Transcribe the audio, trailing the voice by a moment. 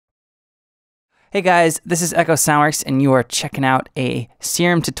Hey guys, this is Echo Soundworks and you are checking out a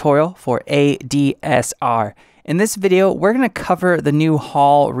Serum tutorial for ADSR. In this video, we're going to cover the new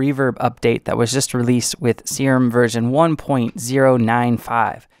Hall Reverb update that was just released with Serum version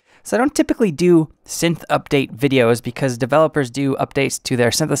 1.095. So I don't typically do synth update videos because developers do updates to their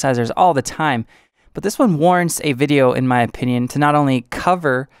synthesizers all the time, but this one warrants a video in my opinion to not only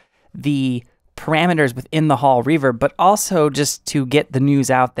cover the parameters within the Hall Reverb, but also just to get the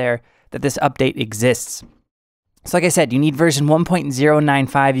news out there that this update exists. So like I said, you need version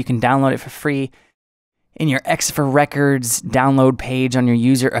 1.095. You can download it for free in your X for Records download page on your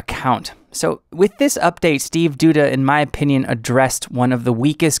user account. So with this update, Steve Duda, in my opinion, addressed one of the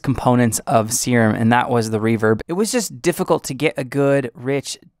weakest components of Serum, and that was the reverb. It was just difficult to get a good,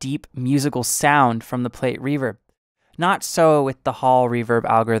 rich, deep musical sound from the plate reverb. Not so with the Hall Reverb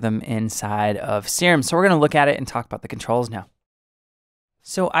algorithm inside of Serum. So we're going to look at it and talk about the controls now.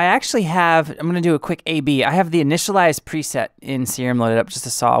 So I actually have, I'm going to do a quick A/B. I have the initialized preset in Serum loaded up, just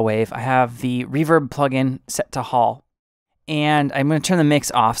a saw wave. I have the reverb plugin set to Hall. And I'm going to turn the mix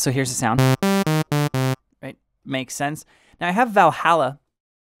off, so here's the sound. Right, makes sense. Now I have Valhalla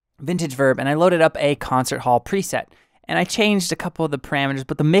Vintage Verb, and I loaded up a Concert Hall preset. And I changed a couple of the parameters,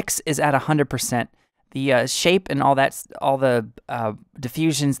 but the mix is at 100%. The shape and all that, all the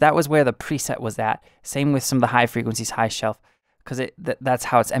diffusions, that was where the preset was at. Same with some of the high frequencies, high shelf, because that's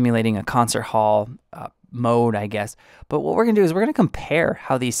how it's emulating a concert hall mode, I guess. But what we're gonna do is we're gonna compare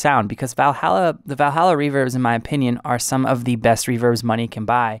how these sound, because the Valhalla reverbs, in my opinion, are some of the best reverbs money can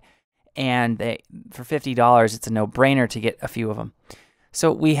buy, and for $50, it's a no-brainer to get a few of them.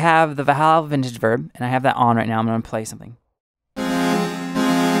 So we have the Valhalla Vintage Verb, and I have that on right now. I'm gonna play something.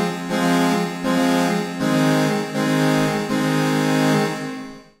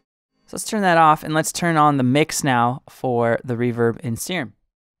 So let's turn that off and let's turn on the mix now for the reverb in Serum.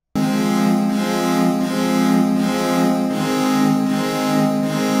 I'll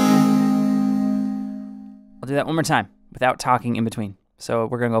do that one more time without talking in between. So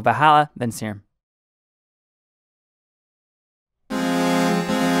we're gonna go Valhalla, then Serum.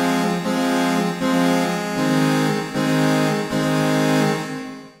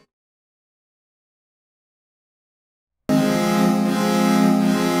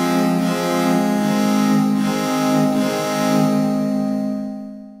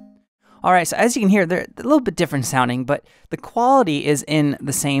 All right, so as you can hear, they're a little bit different sounding, but the quality is in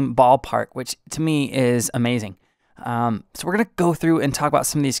the same ballpark, which to me is amazing. So we're gonna go through and talk about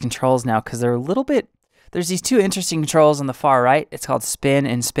some of these controls now, because they're a little bit, there's these two interesting controls on the far right. It's called spin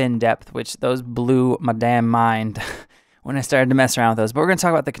and spin depth, which those blew my damn mind when I started to mess around with those, but we're gonna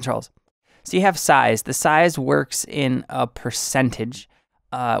talk about the controls. So you have size. The size works in a percentage.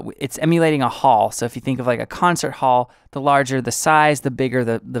 It's emulating a hall. So if you think of like a concert hall, the larger the size, the bigger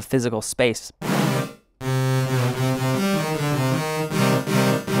the physical space.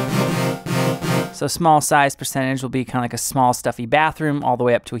 So small size percentage will be kind of like a small stuffy bathroom, all the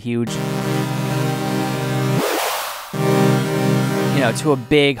way up to a huge, to a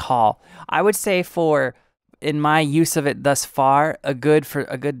big hall. I would say in my use of it thus far, a good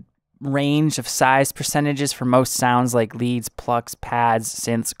range of size percentages for most sounds like leads, plucks, pads,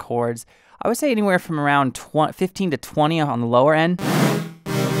 synths, chords. I would say anywhere from around 15 to 20 on the lower end.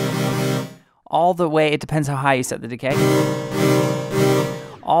 All the way, it depends how high you set the decay.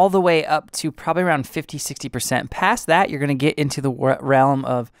 All the way up to probably around 50-60%. Past that, you're gonna get into the realm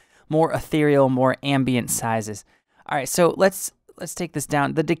of more ethereal, more ambient sizes. All right, so let's take this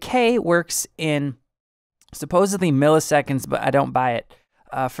down. The decay works in supposedly milliseconds, but I don't buy it.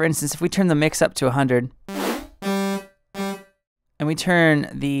 For instance, if we turn the mix up to 100 and we turn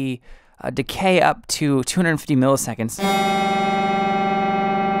the decay up to 250 milliseconds.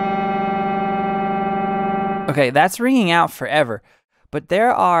 Okay, that's ringing out forever, but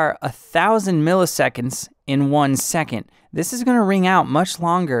there are 1,000 milliseconds in 1 second. This is gonna ring out much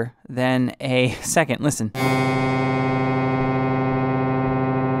longer than a second. Listen.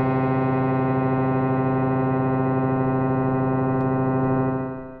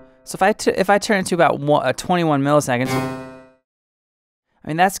 So if I turn it to about 21 milliseconds, I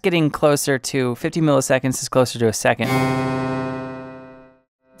mean that's getting closer to 50 milliseconds is closer to a second.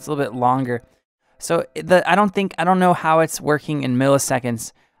 It's a little bit longer. So I don't know how it's working in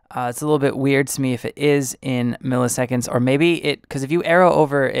milliseconds. It's a little bit weird to me if it is in milliseconds, or maybe because if you arrow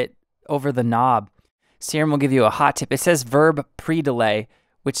over the knob, Serum will give you a hot tip. It says verb pre-delay,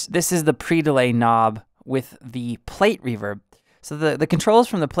 which this is the pre-delay knob with the plate reverb. So the controls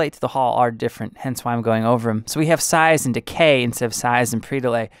from the plate to the Hall are different, hence why I'm going over them. So we have size and decay instead of size and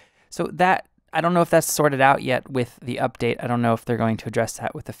pre-delay. So that, I don't know if that's sorted out yet with the update. I don't know if they're going to address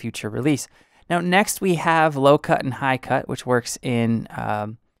that with a future release. Now next we have low cut and high cut, which works in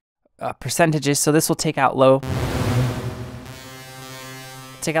percentages. So this will take out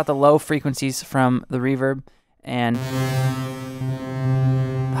the low frequencies from the reverb, and the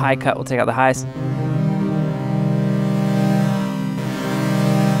high cut will take out the highs.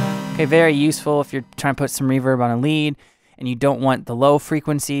 Okay, very useful if you're trying to put some reverb on a lead and you don't want the low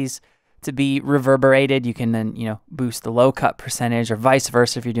frequencies to be reverberated. You can then, boost the low cut percentage, or vice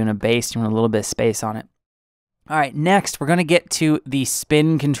versa if you're doing a bass, you want a little bit of space on it. All right, next we're gonna get to the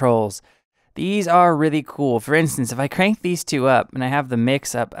spin controls. These are really cool. For instance, if I crank these two up and I have the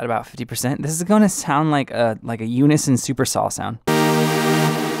mix up at about 50%, this is gonna sound like a unison super saw sound.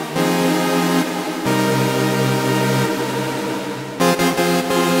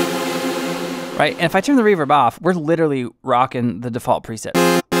 Right, and if I turn the reverb off, we're literally rocking the default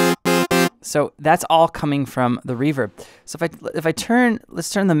preset. So that's all coming from the reverb. So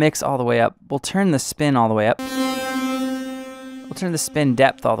let's turn the mix all the way up. We'll turn the spin all the way up. We'll turn the spin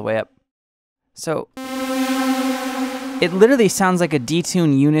depth all the way up. So it literally sounds like a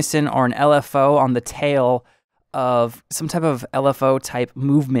detune unison or an LFO on the tail of some type of LFO type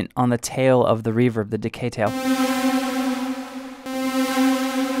movement on the tail of the reverb, the decay tail.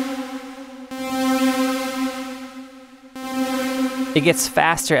 It gets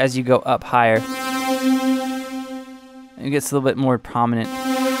faster as you go up higher. It gets a little bit more prominent.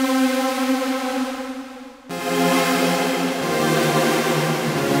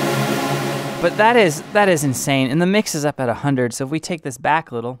 But that is insane. And the mix is up at 100, so if we take this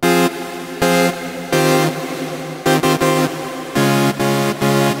back a little,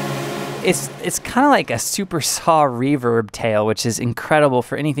 it's kind of like a super saw reverb tail, which is incredible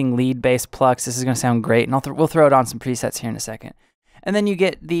for anything lead, bass, plucks. This is going to sound great, and we'll throw it on some presets here in a second. And then you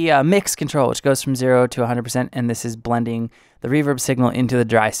get the mix control, which goes from 0 to 100%, and this is blending the reverb signal into the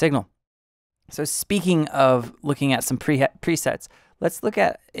dry signal. So speaking of looking at some presets, let's look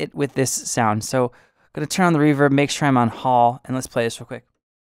at it with this sound. So I'm going to turn on the reverb, make sure I'm on Hall, and let's play this real quick.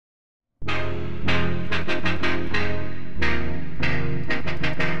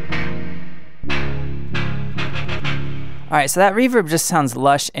 All right, so that reverb just sounds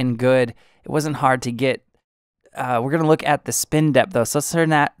lush and good. It wasn't hard to get. We're gonna look at the spin depth though. So let's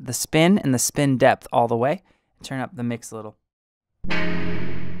turn the spin and the spin depth all the way. Turn up the mix a little.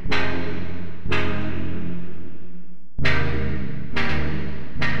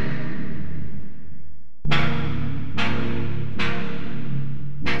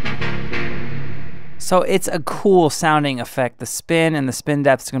 So it's a cool sounding effect. The spin and the spin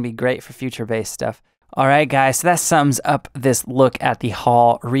depth is gonna be great for future bass stuff. All right, guys, so that sums up this look at the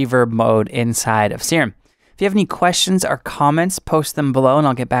Hall Reverb mode inside of Serum. If you have any questions or comments, post them below and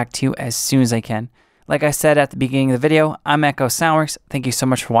I'll get back to you as soon as I can. Like I said at the beginning of the video, I'm Echo Soundworks. Thank you so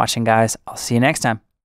much for watching, guys. I'll see you next time.